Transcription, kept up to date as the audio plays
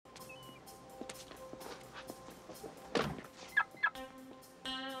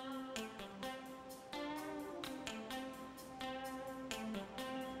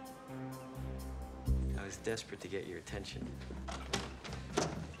desperate to get your attention.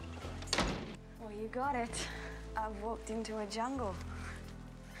 Well, you got it. I've walked into a jungle.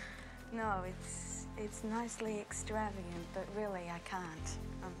 No, it's nicely extravagant, but really, I can't.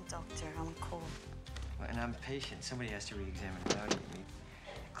 I'm a doctor. I'm a call. Well, and I'm patient. Somebody has to re-examine it. Now you need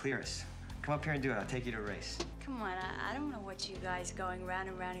clear us. Come up here and do it. I'll take you to a race. Come on, I don't want to watch you guys going round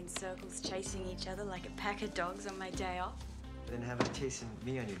and round in circles, chasing each other like a pack of dogs on my day off. Then have it chasing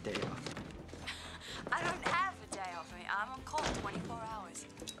me on your day off. I don't have a day off. I'm on call 24 hours.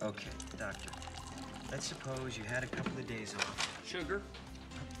 Okay, doctor. Let's suppose you had a couple of days off. Sugar?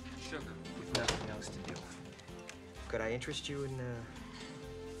 Sugar. With nothing else to do. Could I interest you in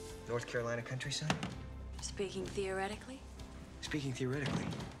North Carolina countryside? Speaking theoretically? Speaking theoretically.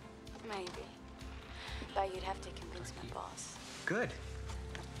 Maybe. But you'd have to convince my boss. Good.